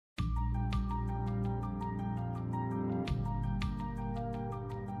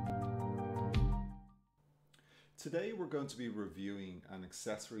Today we're going to be reviewing an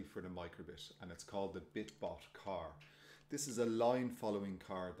accessory for the Microbit, and it's called the Bitbot car. This is a line following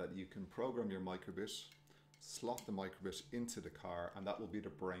car that you can program your Microbit, slot the Microbit into the car, and that will be the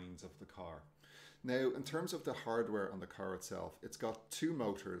brains of the car. Now, in terms of the hardware on the car itself, it's got two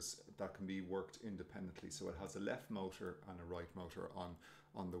motors that can be worked independently. So it has a left motor and a right motor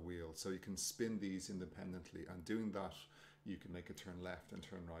on the wheel. So you can spin these independently, and doing that, you can make it turn left and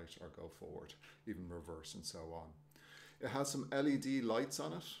turn right or go forward, even reverse and so on. It has some LED lights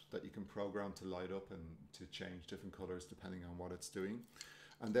on it that you can program to light up and to change different colors depending on what it's doing.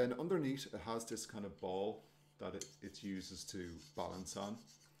 And then underneath it has this kind of ball that it uses to balance on.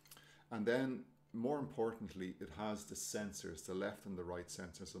 And then more importantly, it has the sensors, the left and the right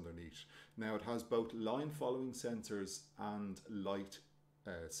sensors underneath. Now it has both line following sensors and light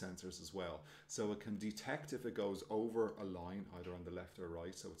sensors as well, so it can detect if it goes over a line either on the left or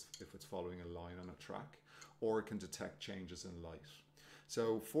right, so if it's following a line on a track, or it can detect changes in light.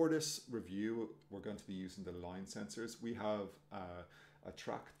 So for this review we're going to be using the line sensors. We have a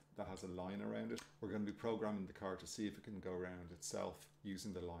track that has a line around it. We're going to be programming the car to see if it can go around itself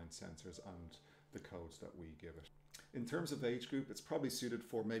using the line sensors and the codes that we give it. In terms of age group, it's probably suited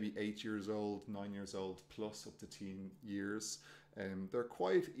for maybe 8 years old, 9 years old plus up to teen years. They're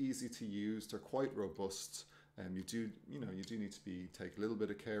quite easy to use, they're quite robust. You do need to take a little bit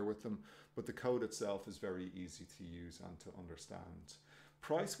of care with them, but the code itself is very easy to use and to understand.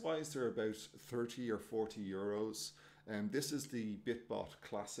 Price wise, they're about 30 or 40 euros. This is the Bitbot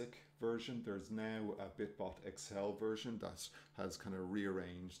Classic version. There's now a Bitbot XL version that has kind of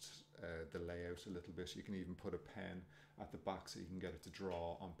rearranged the layout a little bit. You can even put a pen at the back so you can get it to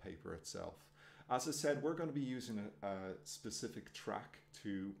draw on paper itself. As I said, we're going to be using a specific track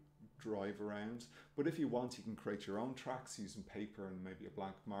to drive around, but if you want, you can create your own tracks using paper and maybe a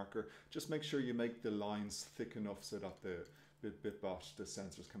blank marker. Just make sure you make the lines thick enough so that the Bitbot, the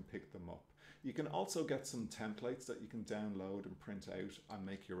sensors, can pick them up. You can also get some templates that you can download and print out and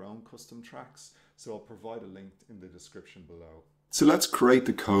make your own custom tracks. So I'll provide a link in the description below. So let's create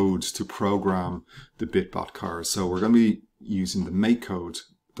the code to program the Bitbot car. So we're going to be using the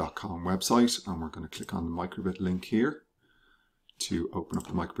makecode.com website, and we're going to click on the Microbit link here to open up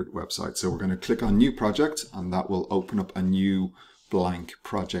the Microbit website. So we're going to click on new project, and that will open up a new blank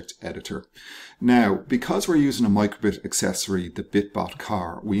project editor. Now, because we're using a Microbit accessory, the Bitbot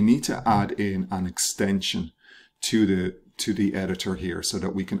car, we need to add in an extension to the editor here so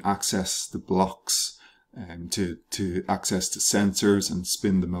that we can access the blocks to access the sensors and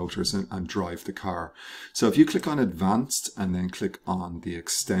spin the motors and drive the car. So if you click on advanced and then click on the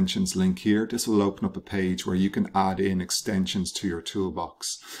extensions link here, this will open up a page where you can add in extensions to your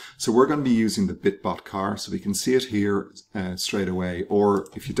toolbox. So we're going to be using the Bitbot car, so we can see it here straight away, or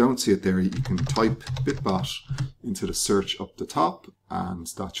if you don't see it there, you can type Bitbot into the search up the top and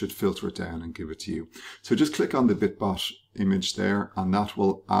that should filter it down and give it to you. So just click on the Bitbot image there and that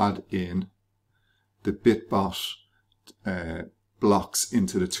will add in the Bitbot blocks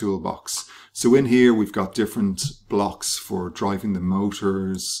into the toolbox. So in here we've got different blocks for driving the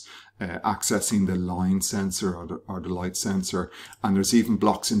motors, accessing the line sensor or the light sensor, and there's even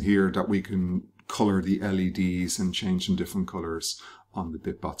blocks in here that we can color the LEDs and change them different colors on the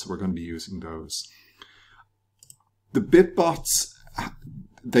Bitbot. So we're going to be using those. The Bitbots,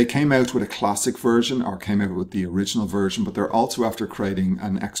 they came out with a classic version or came out with the original version, but they're also after creating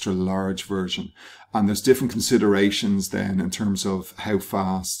an extra large version. And there's different considerations then in terms of how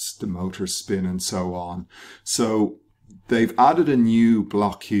fast the motors spin and so on. So they've added a new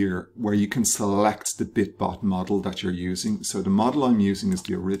block here where you can select the Bitbot model that you're using. So the model I'm using is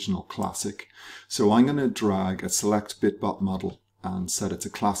the original classic. So I'm going to drag a select Bitbot model and set it to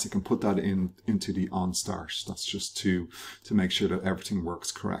classic and put that into the on start. That's just to make sure that everything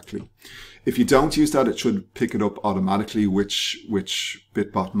works correctly. If you don't use that, it should pick it up automatically which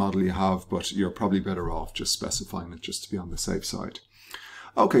Bitbot model you have, but you're probably better off just specifying it just to be on the safe side.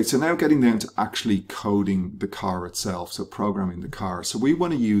 Okay, so now getting down to actually coding the car itself, so programming the car. So we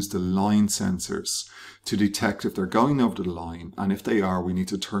want to use the line sensors to detect if they're going over the line, and if they are, we need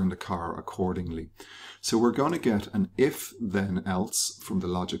to turn the car accordingly. So we're going to get an if then else from the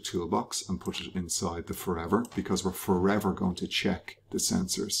logic toolbox and put it inside the forever, because we're forever going to check the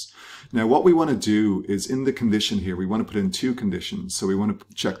sensors. Now what we want to do is in the condition here, we want to put in two conditions. So we want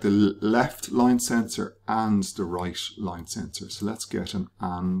to check the left line sensor and the right line sensor. So let's get an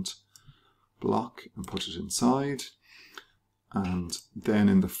AND block and put it inside. And then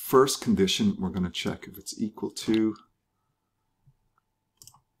in the first condition, we're going to check if it's equal to.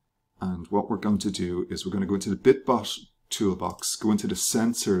 And what we're going to do is we're going to go into the Bitbot toolbox, go into the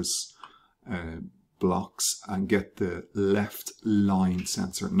sensors blocks and get the left line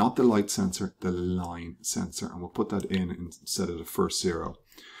sensor, not the light sensor, the line sensor, and we'll put that in instead of the first 0.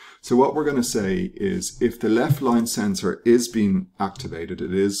 So what we're going to say is if the left line sensor is being activated,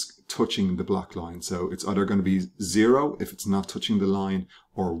 it is touching the black line. So it's either going to be 0 if it's not touching the line,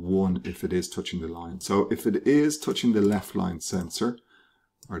 or 1 if it is touching the line. So if it is touching the left line sensor,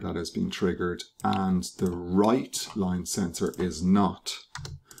 or that is being triggered, and the right line sensor is not.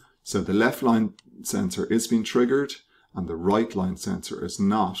 So the left line sensor is being triggered and the right line sensor is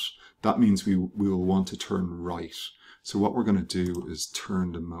not. That means we will want to turn right. So what we're going to do is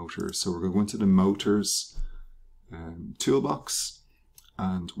turn the motors. So we're going to go into the motors toolbox,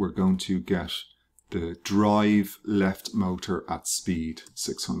 and we're going to get the drive left motor at speed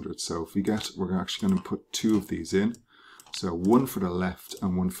 600. So if we get, we're actually going to put 2 of these in. So one for the left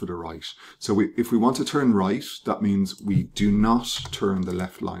and one for the right. So if we want to turn right, that means we do not turn the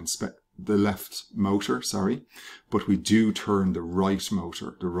left line the left motor, sorry, but we do turn the right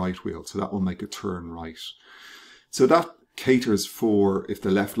motor, the right wheel. So that will make it turn right. So that caters for if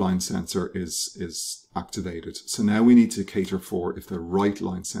the left line sensor is activated. So now we need to cater for if the right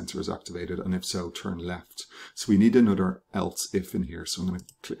line sensor is activated, and if so, turn left. So we need another else if in here. So I'm going to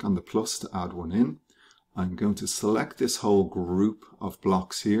click on the plus to add one in. I'm going to select this whole group of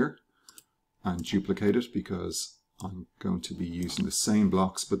blocks here and duplicate it, because I'm going to be using the same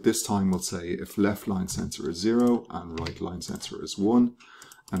blocks, but this time we'll say if left line sensor is 0 and right line sensor is 1,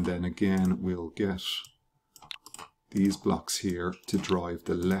 and then again we'll get these blocks here to drive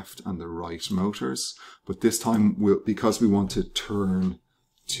the left and the right motors. But this time, because we want to turn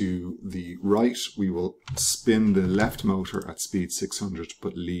to the right, we will spin the left motor at speed 600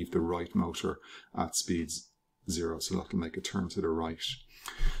 but leave the right motor at speed 0, so that'll make it turn to the right.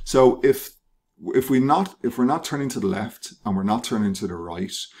 So if we're not turning to the left and we're not turning to the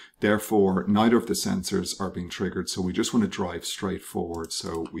right, therefore neither of the sensors are being triggered, so we just want to drive straight forward.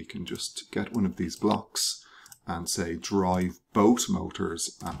 So we can just get one of these blocks and say drive both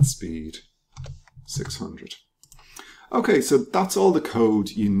motors at speed 600. Okay, so that's all the code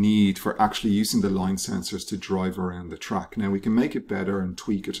you need for actually using the line sensors to drive around the track. Now we can make it better and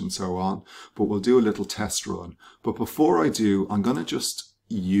tweak it and so on, but we'll do a little test run. But before I do, I'm going to just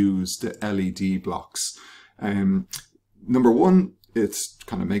use the LED blocks. Number one, it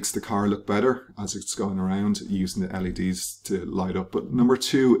kind of makes the car look better as it's going around using the LEDs to light up. But number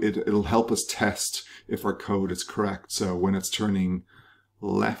two, it'll help us test if our code is correct. So when it's turning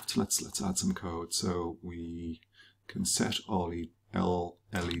left, let's add some code. So we can set all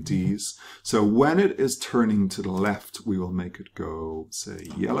LEDs. So when it is turning to the left, we will make it go, say,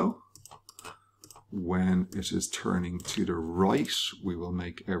 yellow. When it is turning to the right, we will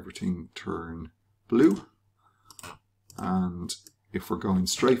make everything turn blue. And if we're going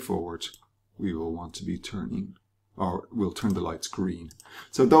straight forward, we will want to be turning, or we'll turn the lights green.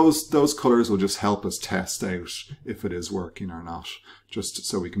 So those colors will just help us test out if it is working or not, just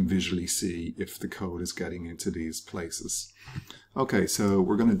so we can visually see if the code is getting into these places. Okay, so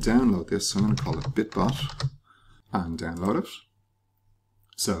we're going to download this. So I'm going to call it Bitbot and download it.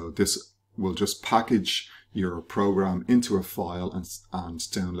 So this will just package your program into a file and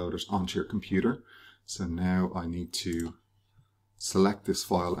download it onto your computer. So now I need to select this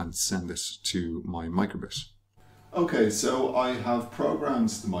file and send it to my Microbit. Okay, so I have programmed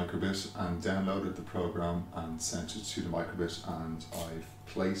the Microbit and downloaded the program and sent it to the Microbit, and I've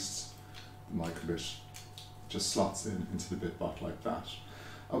placed the Microbit, just slots into the Bitbot like that.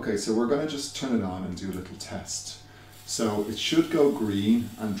 Okay, so we're going to just turn it on and do a little test. So it should go green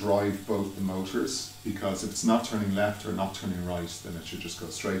and drive both the motors, because if it's not turning left or not turning right, then it should just go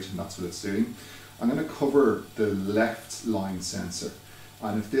straight, and that's what it's doing. I'm going to cover the left line sensor,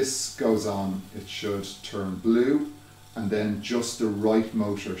 and if this goes on, it should turn blue, and then just the right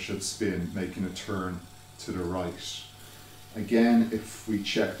motor should spin, making a turn to the right. Again, if we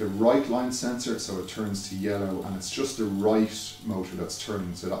check the right line sensor, so it turns to yellow, and it's just the right motor that's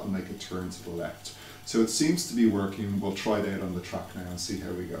turning, so that will make it turn to the left. So it seems to be working. We'll try it out on the track now and see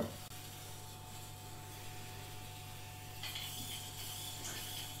how we go.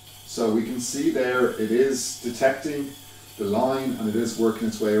 So we can see there it is detecting the line and it is working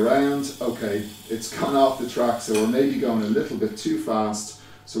its way around. Okay, it's gone off the track, so we're maybe going a little bit too fast.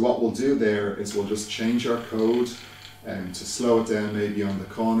 So what we'll do there is we'll just change our code to slow it down maybe on the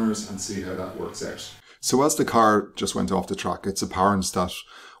corners and see how that works out. So as the car just went off the track, it's apparent that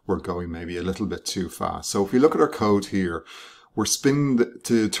we're going maybe a little bit too fast. So if we look at our code here, we're spinning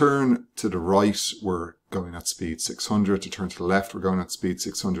to turn to the right, we're going at speed 600. To turn to the left, we're going at speed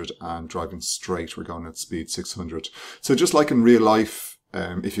 600, and driving straight, we're going at speed 600. So just like in real life,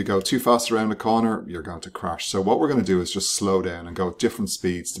 If you go too fast around the corner, you're going to crash. So what we're going to do is just slow down and go at different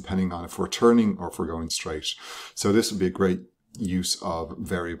speeds depending on if we're turning or if we're going straight. So this would be a great use of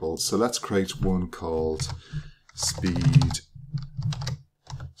variables. So let's create one called speed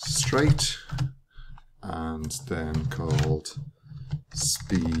straight and then called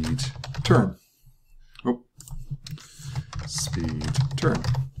speed turn. Oh, speed turn.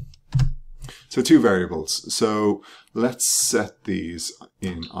 So two variables. So let's set these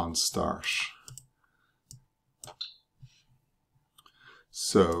in on start.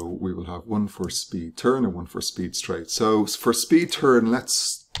 So we will have one for speed turn and one for speed straight. So for speed turn,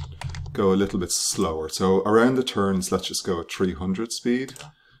 let's go a little bit slower. So around the turns, let's just go at 300 speed.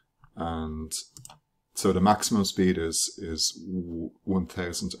 And so the maximum speed is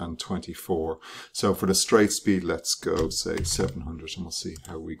 1024. So for the straight speed, let's go say 700 and we'll see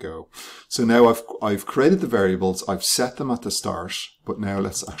how we go. So now I've created the variables, I've set them at the start, but now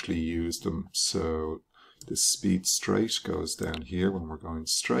let's actually use them. So the speed straight goes down here when we're going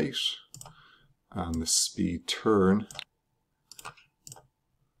straight, and the speed turn,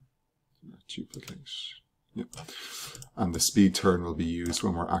 duplicate, yep. And the speed turn will be used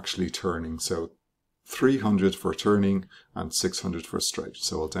when we're actually turning. So 300 for turning and 600 for straight.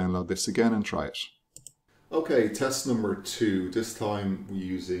 So I'll download this again and try it. Okay, test number 2. This time we're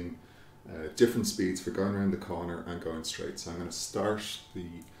using different speeds for going around the corner and going straight. So I'm going to start the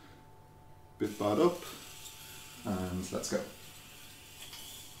Bitbot up and let's go.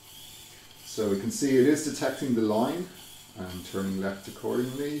 So we can see it is detecting the line and turning left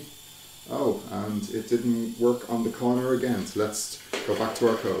accordingly. Oh, and it didn't work on the corner again. So let's go back to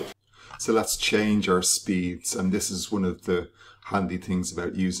our code. So let's change our speeds, and this is one of the handy things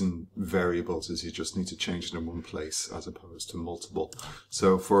about using variables is you just need to change it in one place as opposed to multiple.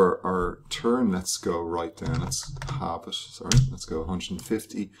 So for our turn, let's go right down, let's halve it, sorry, let's go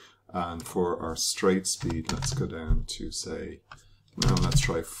 150, and for our straight speed, let's go down to say, no, let's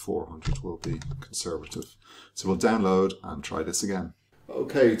try 400, will be conservative. So we'll download and try this again.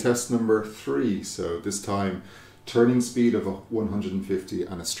 Okay, test number 3, so this time turning speed of 150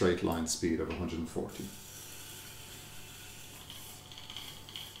 and a straight line speed of 140.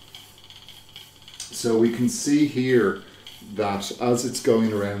 So we can see here that as it's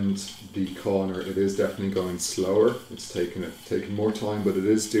going around the corner, it is definitely going slower. It's taking more time, but it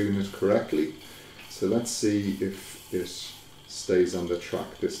is doing it correctly. So let's see if it stays on the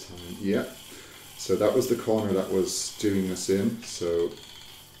track this time. Yeah. So that was the corner that was doing this in. So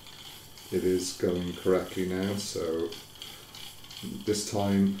it is going correctly now. So this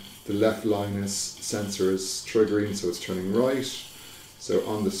time the left linus sensor is triggering, so it's turning right. So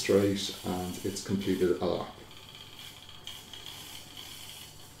on the straight, and it's completed a lap.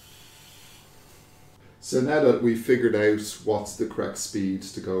 So now that we've figured out what's the correct speed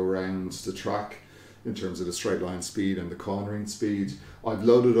to go around the track in terms of the straight line speed and the cornering speed, I've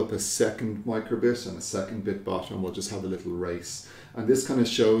loaded up a second microbit and a second bitbot, and we'll just have a little race. And this kind of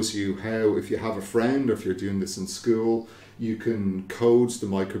shows you how, if you have a friend or if you're doing this in school, you can code the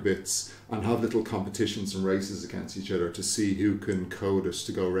microbits and have little competitions and races against each other to see who can code it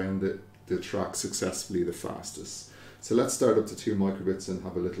to go around the track successfully the fastest. So let's start up to 2 microbits and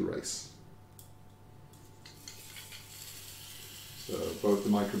have a little race. So both the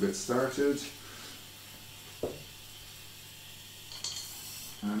microbits started.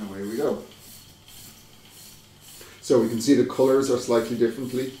 And away we go. So we can see the colours are slightly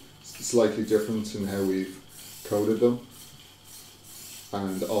different in how we've coded them.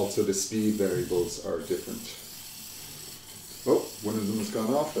 And also the speed variables are different. Oh, one of them has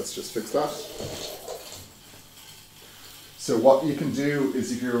gone off. Let's just fix that. So what you can do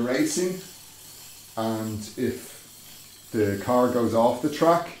is if you're racing and if the car goes off the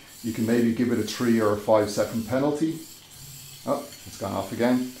track, you can maybe give it a 3 or 5 second penalty. Oh, it's gone off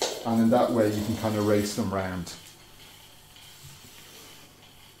again. And in that way you can kind of race them round.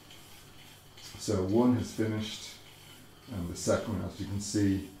 So one has finished, and the second one, as you can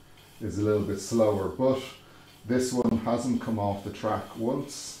see, is a little bit slower, but this one hasn't come off the track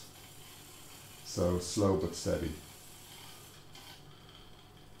once, so slow but steady.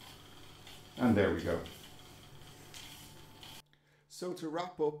 And there we go. So to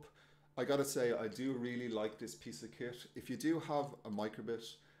wrap up, I gotta say I do really like this piece of kit. If you do have a microbit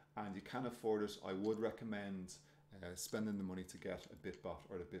and you can afford it, I would recommend spending the money to get a Bitbot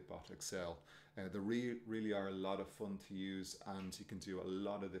or the Bitbot XL. They really are a lot of fun to use, and you can do a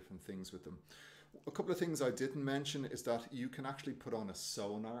lot of different things with them. A couple of things I didn't mention is that you can actually put on a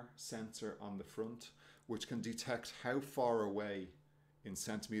sonar sensor on the front, which can detect how far away in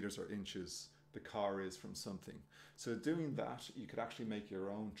centimeters or inches the car is from something. So doing that, you could actually make your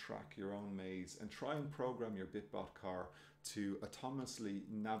own track, your own maze, and try and program your Bitbot car to autonomously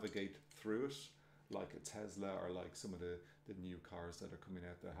navigate through it, like a Tesla or like some of the new cars that are coming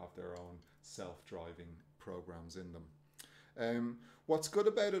out that have their own self-driving programs in them. What's good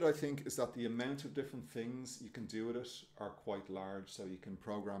about it, I think, is that the amount of different things you can do with it are quite large. So you can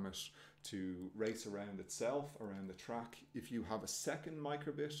program it to race around itself, around the track. If you have a second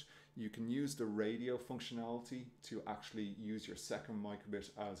microbit, you can use the radio functionality to actually use your second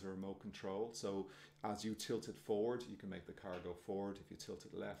microbit as a remote control. So as you tilt it forward, you can make the car go forward. If you tilt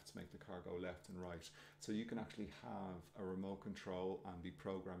it left, make the car go left and right. So you can actually have a remote control and be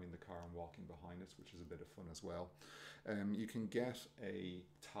programming the car and walking behind it, which is a bit of fun as well. You can get a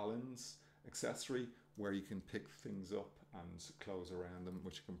talons accessory where you can pick things up and close around them,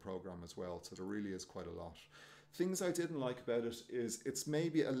 which you can program as well. So there really is quite a lot. Things I didn't like about it is it's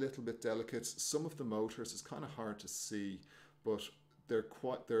maybe a little bit delicate. Some of the motors, it's kind of hard to see, but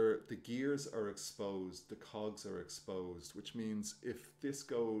the gears are exposed, the cogs are exposed, which means if this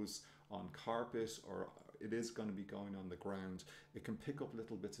goes on carpet or it is going to be going on the ground, it can pick up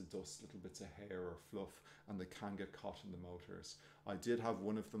little bits of dust, little bits of hair or fluff, and they can get caught in the motors. I did have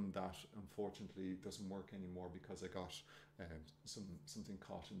one of them that unfortunately doesn't work anymore because I got something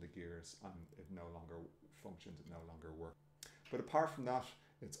caught in the gears and it no longer functioned, it no longer worked. But apart from that,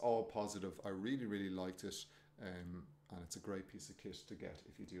 it's all positive. I really, really liked it, and it's a great piece of kit to get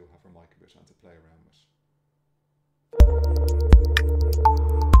if you do have a microbit and to play around with.